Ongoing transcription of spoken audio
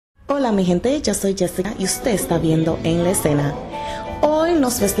Hola mi gente, yo soy Jessica y usted está viendo en la escena. Hoy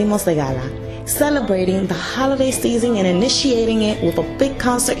nos vestimos de gala, celebrating the holiday season and initiating it with a big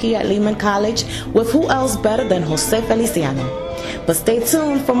concert here at Lehman College with who else better than Jose Feliciano. But stay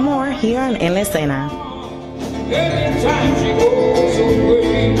tuned for more here on En La Escena.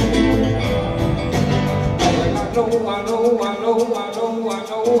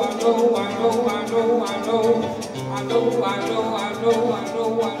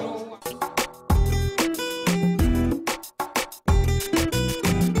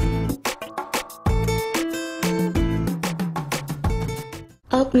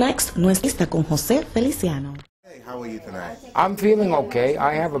 Up next, nuestra lista con Jose Feliciano. Hey, how are you tonight? I'm feeling okay.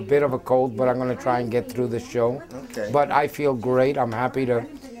 I have a bit of a cold, but I'm going to try and get through the show. Okay. But I feel great. I'm happy to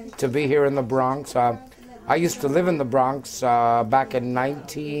be here in the Bronx. I used to live in the Bronx back in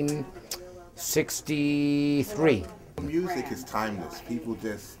 1963. Music is timeless. People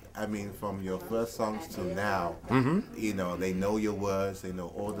just, I mean, from your first songs to now, you know, they know your words, they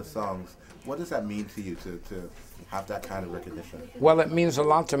know all the songs. What does that mean to you to have that kind of recognition? Well, it means a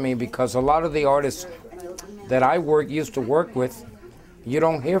lot to me because a lot of the artists that I used to work with, you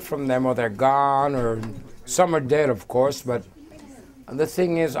don't hear from them or they're gone or some are dead, of course, but the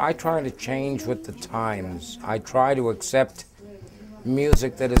thing is I try to change with the times. I try to accept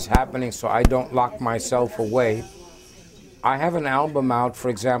music that is happening so I don't lock myself away. I have an album out, for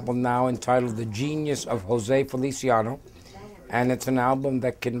example, now entitled The Genius of Jose Feliciano, and it's an album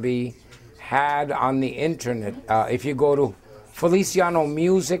that can be had on the internet. If you go to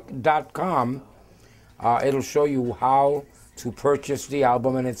felicianomusic.com, it'll show you how to purchase the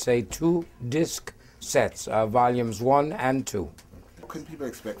album, and it's a 2-disc sets, volumes 1 and 2. What can people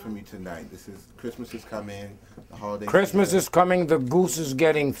expect from you tonight? Christmas is coming, the holidays. Christmas is coming, the goose is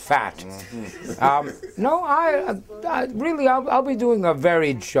getting fat. No, I'll be doing a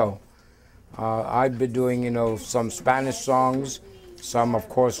varied show. I've been doing, you know, some Spanish songs, some, of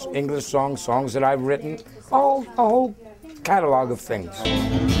course, English songs, songs that I've written, a whole catalog of things.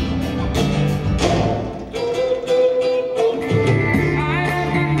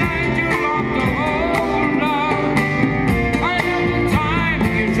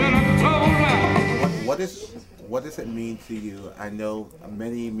 What does it mean to you? I know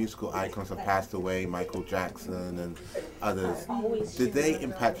many musical icons have passed away, Michael Jackson and others. Did they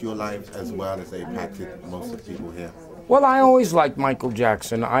impact your life as well as they impacted most of the people here? Well, I always liked Michael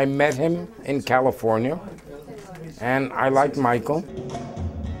Jackson. I met him in California, and I liked Michael.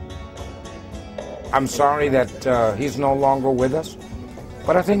 I'm sorry that he's no longer with us,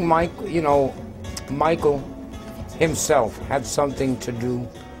 but I think Michael himself had something to do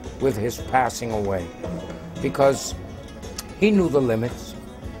with his passing away, because he knew the limits.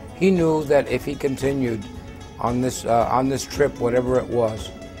 He knew that if he continued on this trip, whatever it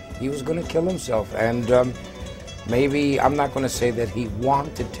was, he was going to kill himself. And maybe, I'm not going to say that he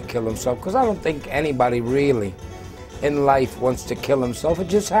wanted to kill himself, because I don't think anybody really in life wants to kill himself. It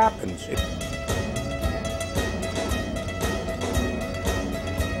just happens.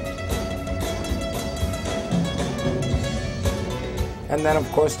 And then, of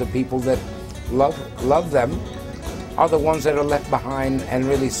course, the people that love them are the ones that are left behind and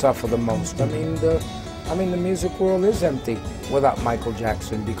really suffer the most. I mean, the music world is empty without Michael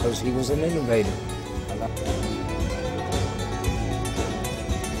Jackson because he was an innovator.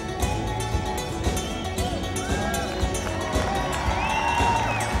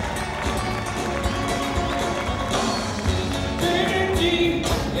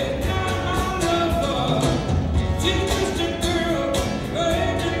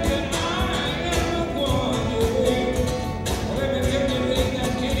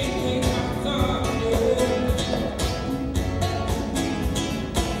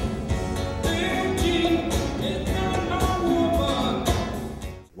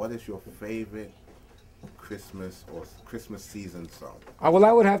 What is your favorite Christmas or Christmas season song? Well,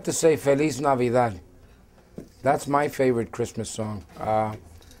 I would have to say Feliz Navidad. That's my favorite Christmas song.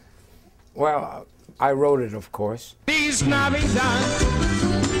 Well, I wrote it, of course. Feliz Navidad,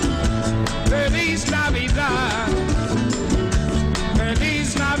 Feliz Navidad,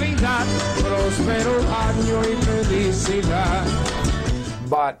 Feliz Navidad, prospero año y felicidad.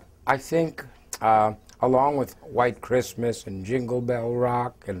 But I think, along with White Christmas and Jingle Bell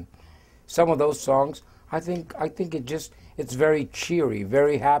Rock and some of those songs, I think it's very cheery,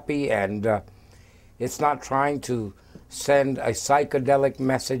 very happy, and it's not trying to send a psychedelic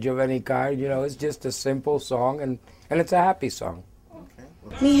message of any kind. You know, it's just a simple song, and it's a happy song.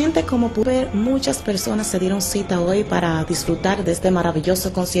 Mi gente, como pude ver, muchas personas se dieron cita hoy para disfrutar de este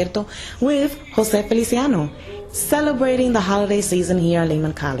maravilloso concierto with Jose Feliciano. celebrating the holiday season here at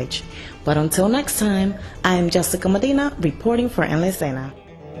Lehman College. But until next time, I am Jessica Medina reporting for ELE Escena.